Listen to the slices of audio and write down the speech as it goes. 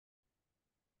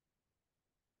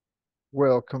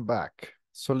Welcome back.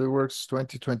 SolidWorks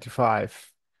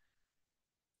 2025.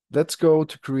 Let's go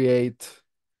to create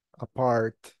a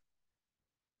part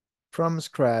from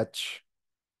scratch.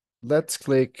 Let's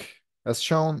click, as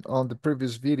shown on the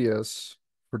previous videos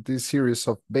for this series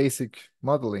of basic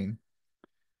modeling.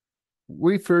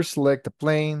 We first select a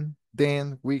plane,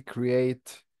 then we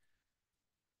create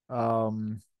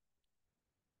geometries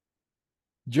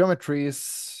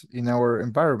in our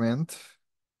environment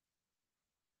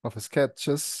of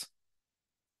sketches.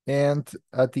 And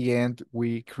at the end,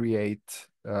 we create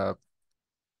a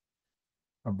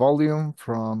volume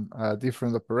from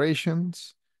different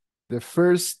operations. The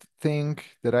first thing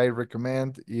that I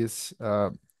recommend is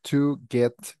to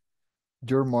get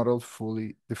your model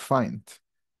fully defined.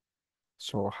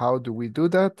 So how do we do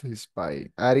that? Is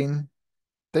by adding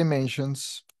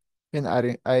dimensions and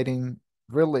adding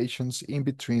relations in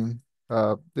between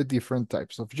the different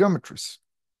types of geometries.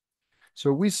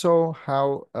 So we saw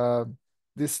how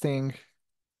this thing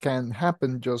can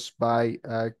happen just by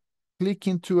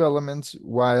clicking two elements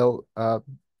while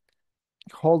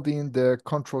holding the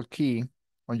control key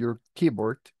on your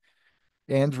keyboard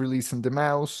and releasing the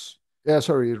mouse,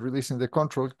 releasing the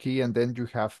control key, and then you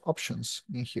have options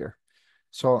in here.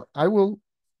 So I will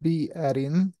be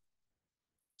adding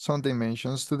some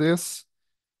dimensions to this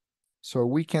so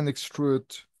we can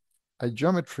extrude a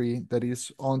geometry that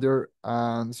is under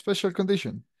a special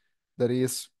condition. That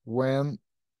is when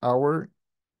our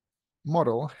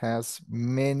model has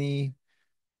many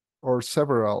or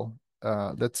several,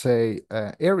 let's say,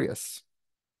 areas.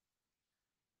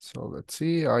 So let's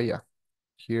see. Oh, yeah,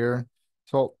 here.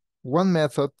 So one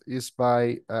method is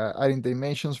by adding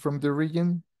dimensions from the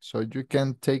region. So you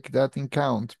can take that in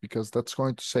count because that's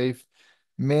going to save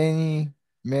many,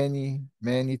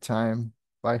 many time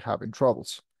by having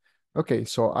troubles. Okay,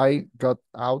 so I got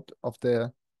out of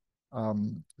the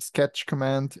sketch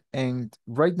command, and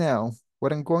right now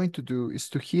what I'm going to do is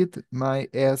to hit my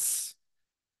S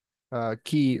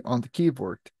key on the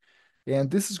keyboard.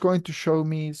 And this is going to show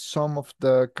me some of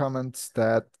the comments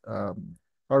that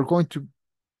are going to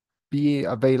be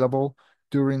available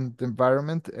during the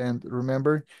environment. And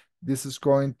remember, this is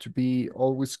going to be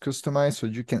always customized, so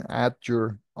you can add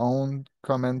your own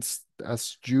comments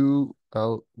as you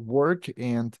work.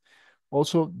 And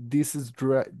also,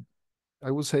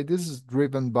 I would say this is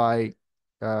driven by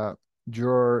uh,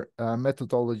 your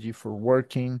methodology for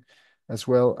working, as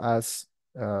well as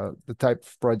the type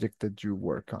of project that you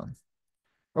work on.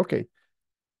 Okay,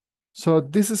 so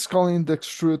this is calling the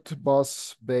extrude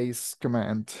boss base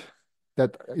command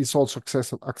that is also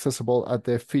accessible at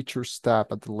the features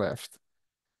tab at the left.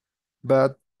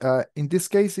 But in this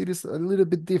case, it is a little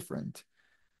bit different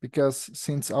because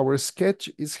since our sketch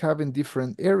is having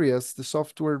different areas, the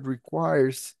software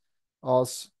requires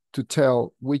us to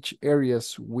tell which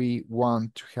areas we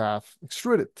want to have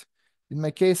extruded. In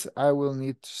my case, I will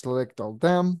need to select all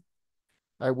them.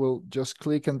 I will just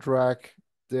click and drag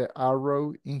the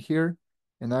arrow in here,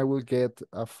 and I will get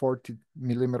a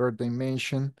 40mm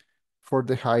dimension for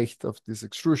the height of this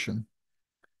extrusion.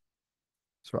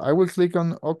 So I will click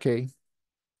on OK.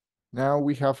 Now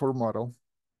we have our model.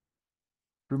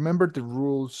 Remember the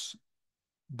rules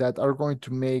that are going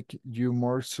to make you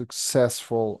more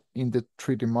successful in the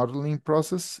 3D modeling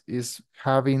process is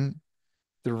having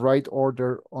the right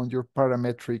order on your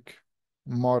parametric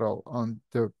model. On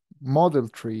the model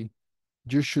tree,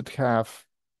 you should have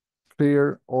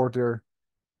clear order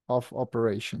of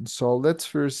operations. So let's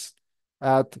first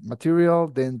add material,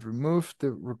 then remove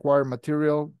the required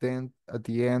material, then at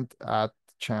the end add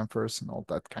chamfers and all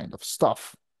that kind of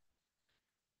stuff.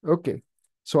 Okay,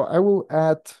 so I will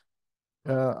add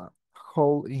a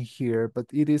hole in here, but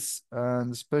it is a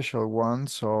special one.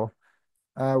 So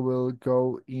I will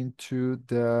go into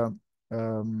the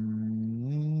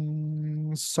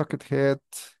socket head.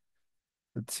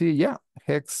 Let's see, yeah,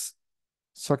 hex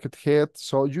socket head.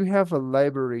 So you have a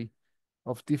library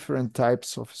of different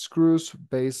types of screws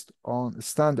based on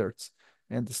standards,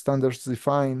 and the standards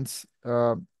defines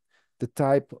the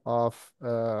type of,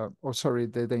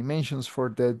 the dimensions for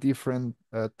the different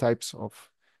types of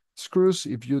screws.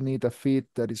 If you need a fit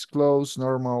that is close,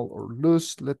 normal, or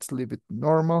loose, let's leave it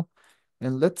normal.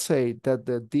 And let's say that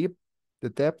the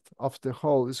depth of the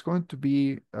hole is going to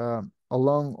be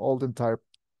along all the entire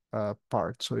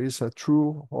part. So it's a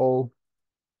true hole.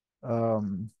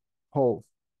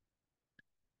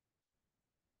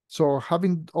 So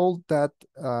having all that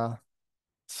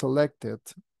selected,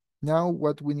 now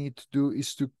what we need to do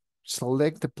is to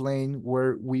select the plane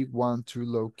where we want to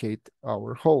locate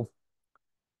our hole.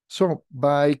 So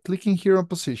by clicking here on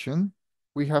position,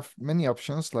 we have many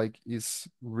options, like is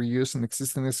reuse an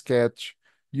existing sketch,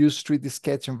 use 3D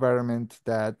sketch environment.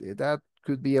 That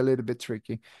could be a little bit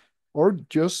tricky, or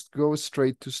just go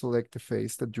straight to select the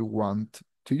face that you want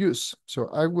to use. So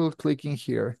I will click in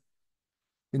here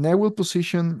and I will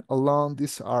position along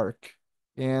this arc.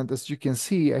 And as you can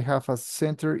see, I have a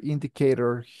center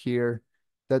indicator here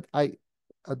that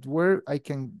at where I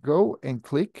can go and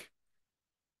click,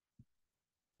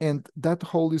 and that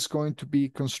hole is going to be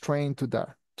constrained to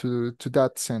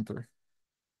that center.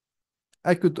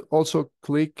 I could also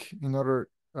click in other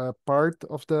part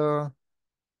of the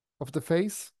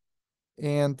face,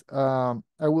 and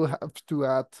I will have to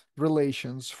add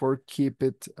relations for keep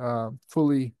it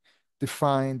fully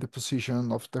define the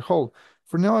position of the hole.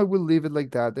 For now, I will leave it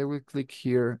like that. I will click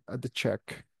here at the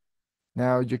check.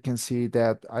 Now you can see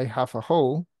that I have a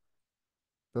hole.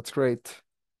 That's great.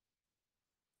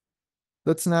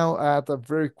 Let's now add a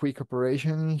very quick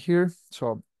operation in here.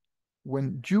 So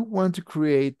when you want to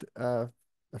create a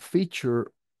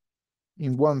feature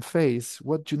in one face,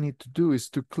 what you need to do is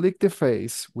to click the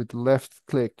face with left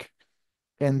click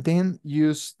and then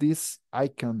use this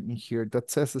icon in here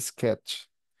that says a sketch.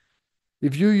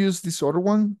 If you use this other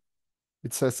one,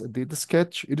 it says edit the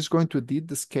sketch, it is going to edit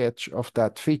the sketch of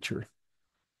that feature.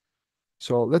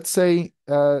 So let's say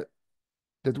that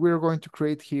we're going to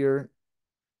create here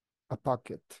a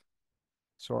pocket.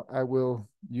 So I will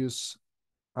use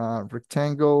a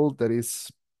rectangle that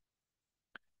is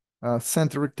a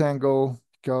center rectangle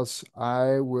because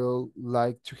I will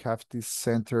like to have this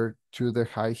center to the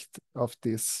height of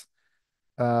this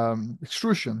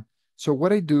extrusion. So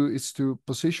what I do is to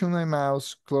position my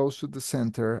mouse close to the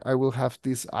center. I will have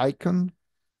this icon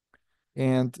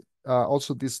and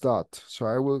also this dot. So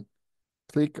I will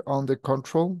click on the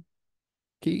control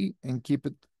key and keep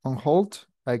it on hold.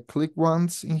 I click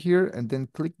once in here and then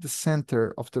click the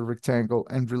center of the rectangle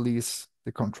and release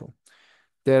the control.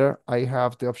 There I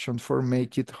have the option for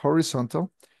make it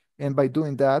horizontal. And by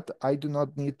doing that, I do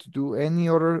not need to do any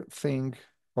other thing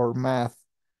or math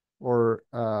or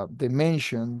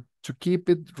dimension to keep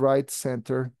it right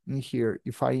center in here.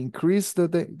 If I increase the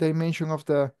dimension of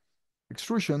the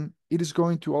extrusion, it is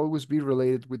going to always be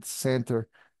related with center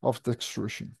of the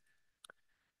extrusion.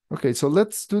 Okay, so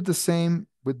let's do the same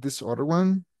with this other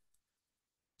one.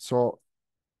 So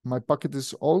my pocket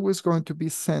is always going to be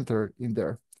centered in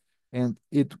there, and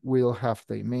it will have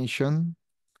dimension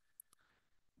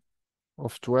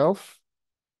of 12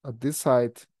 at this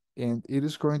side, and it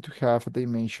is going to have a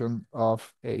dimension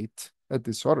of 8 at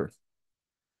this other.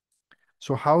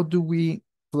 So how do we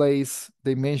place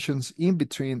dimensions in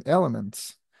between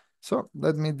elements? So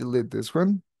let me delete this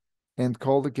one and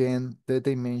call again the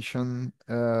dimension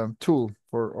tool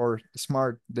for our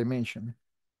smart dimension.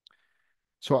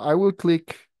 So I will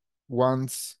click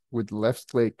once with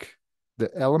left click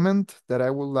the element that I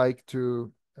would like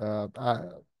to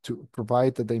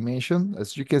provide the dimension.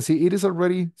 As you can see, it is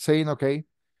already saying, okay,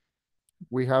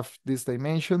 we have this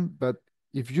dimension, but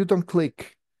if you don't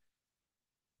click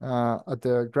at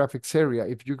the graphics area,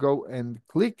 if you go and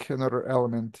click another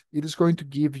element, it is going to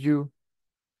give you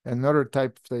another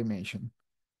type of dimension.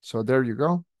 So there you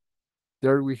go.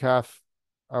 There we have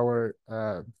our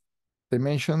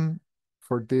dimension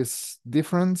for this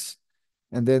difference.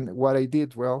 And then what I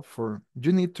did, well,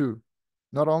 you need to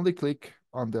not only click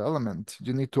on the element,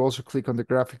 you need to also click on the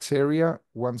graphics area,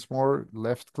 once more,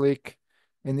 left click,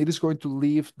 and it is going to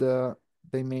leave the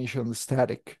dimension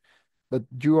static. But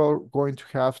you are going to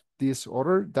have this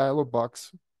other dialog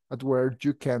box at where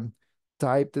you can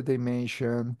type the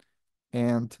dimension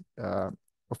and,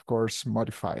 of course,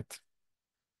 modify it.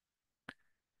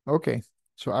 Okay,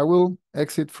 so I will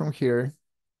exit from here.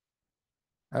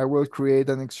 I will create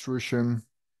an extrusion,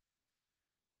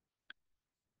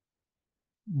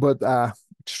 but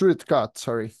extrude cut,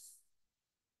 sorry,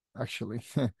 actually.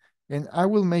 And I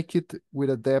will make it with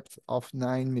a depth of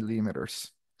 9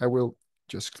 millimeters. I will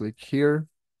just click here,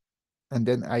 and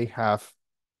then I have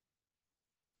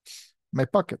my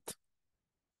pocket.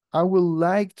 I will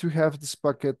like to have this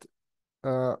pocket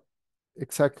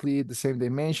exactly the same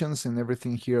dimensions and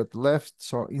everything here at the left.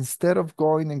 So instead of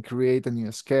going and create a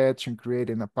new sketch and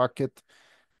creating a pocket,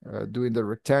 doing the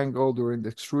rectangle, doing the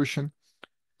extrusion,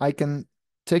 I can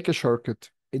take a shortcut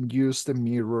and use the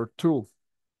mirror tool.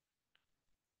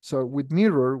 So with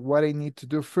mirror, what I need to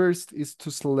do first is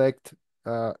to select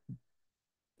the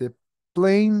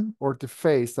plane or the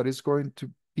face that is going to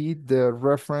be the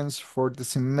reference for the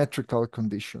symmetrical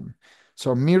condition.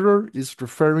 So mirror is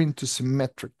referring to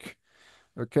symmetric,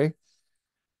 okay?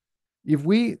 If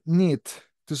we need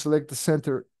to select the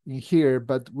center in here,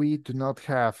 but we do not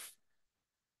have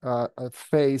a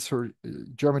face or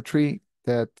geometry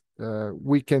that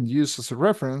we can use as a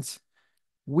reference,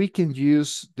 we can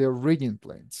use the origin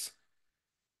planes.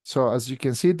 So as you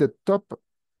can see, the top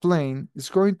plane is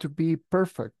going to be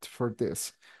perfect for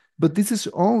this. But this is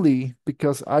only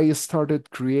because I started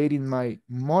creating my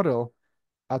model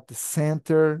at the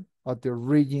center of the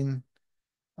origin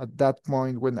at that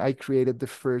point when I created the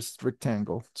first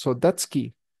rectangle. So that's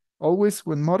key. Always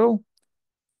when model,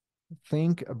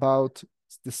 think about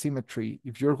the symmetry.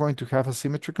 If you're going to have a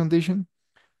symmetry condition,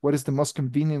 what is the most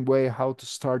convenient way how to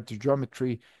start the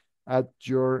geometry at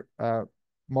your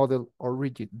model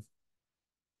origin?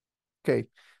 Okay,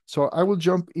 so I will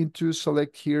jump into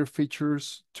select here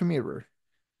features to mirror.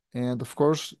 And of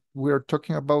course, we are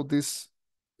talking about this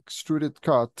extruded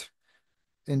cut.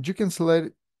 And you can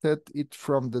select it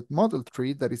from the model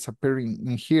tree that is appearing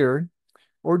in here,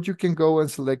 or you can go and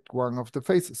select one of the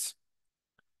faces.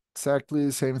 Exactly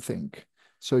the same thing.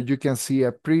 So you can see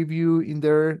a preview in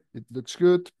there. It looks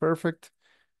good, perfect.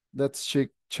 Let's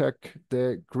check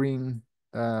the green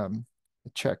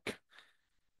check.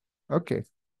 Okay,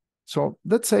 so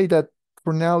let's say that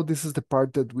for now, this is the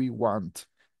part that we want,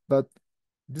 but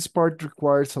this part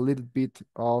requires a little bit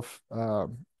of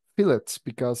fillets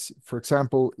because, for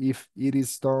example, if it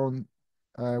is done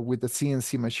with a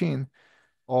CNC machine,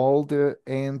 all the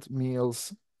end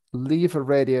mills leave a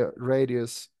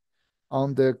radius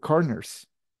on the corners,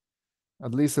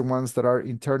 at least the ones that are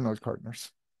internal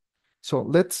corners. So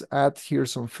let's add here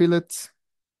some fillets,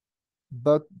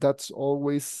 but that's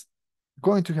always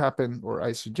going to happen, or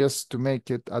I suggest to make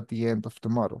it at the end of the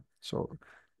model. So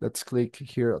let's click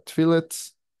here at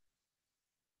fillets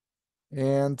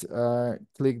and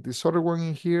click this other one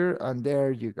in here, and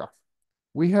there you go.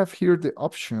 We have here the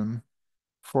option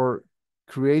for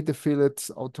create the fillets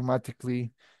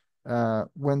automatically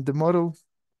when the model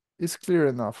is clear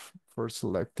enough for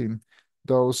selecting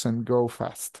those and go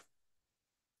fast.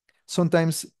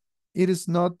 Sometimes it is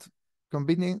not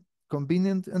convenient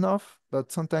enough,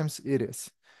 but sometimes it is.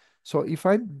 So if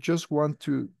I just want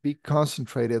to be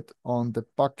concentrated on the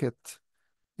pocket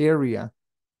area,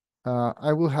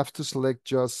 I will have to select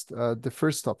just the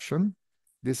first option.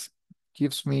 This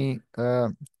gives me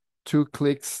 2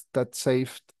 clicks that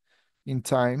saved in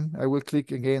time. I will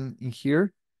click again in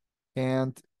here,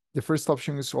 and the first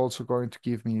option is also going to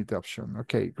give me the option.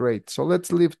 Okay, great. So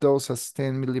let's leave those as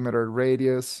 10 mm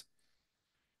radius.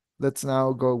 Let's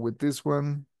now go with this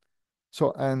one.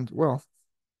 So, and well,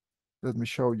 let me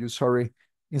show you, sorry.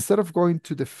 Instead of going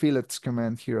to the fillets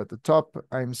command here at the top,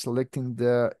 I'm selecting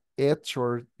the edge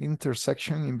or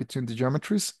intersection in between the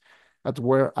geometries at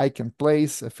where I can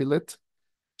place a fillet.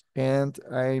 And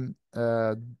I'm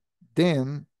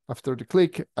then, after the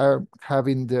click, I'm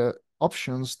having the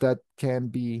options that can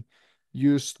be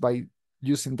used by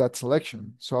using that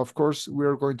selection. So of course,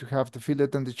 we're going to have the fillet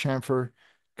and the chamfer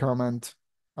command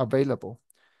available.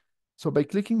 So by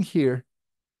clicking here,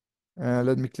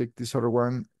 let me click this other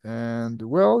one. And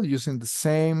well, using the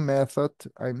same method,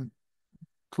 I'm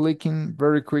clicking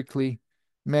very quickly,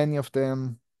 many of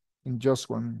them in just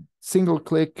one single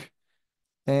click.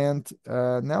 And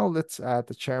now let's add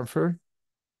a chamfer.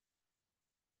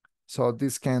 So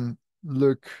this can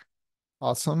look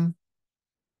awesome.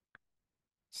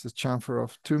 It's a chamfer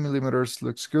of 2 mm,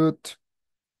 looks good.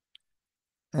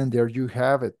 And there you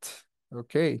have it.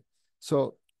 Okay,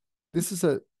 so this is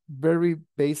a very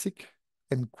basic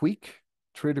and quick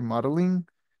 3D modeling.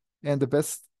 And the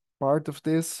best part of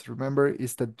this, remember,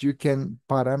 is that you can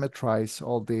parameterize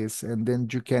all this and then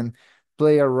you can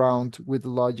play around with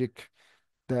logic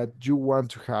that you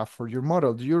want to have for your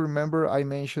model. Do you remember I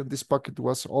mentioned this pocket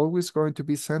was always going to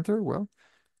be center? Well,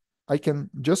 I can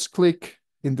just click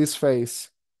in this face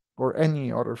or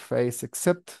any other face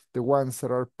except the ones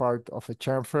that are part of a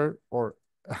chamfer or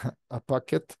a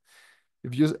pocket.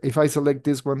 If I select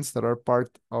these ones that are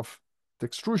part of the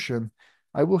extrusion,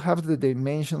 I will have the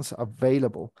dimensions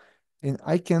available. And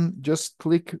I can just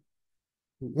click,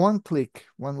 one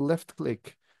left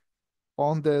click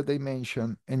on the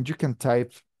dimension, and you can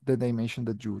type the dimension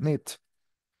that you need.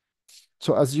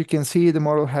 So as you can see, the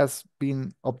model has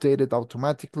been updated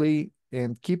automatically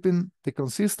and keeping the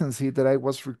consistency that I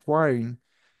was requiring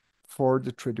for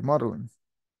the 3D modeling.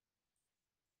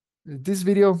 If this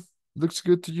video looks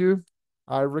good to you,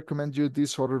 I recommend you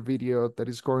this other video that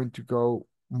is going to go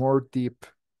more deep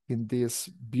in this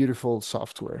beautiful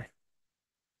software.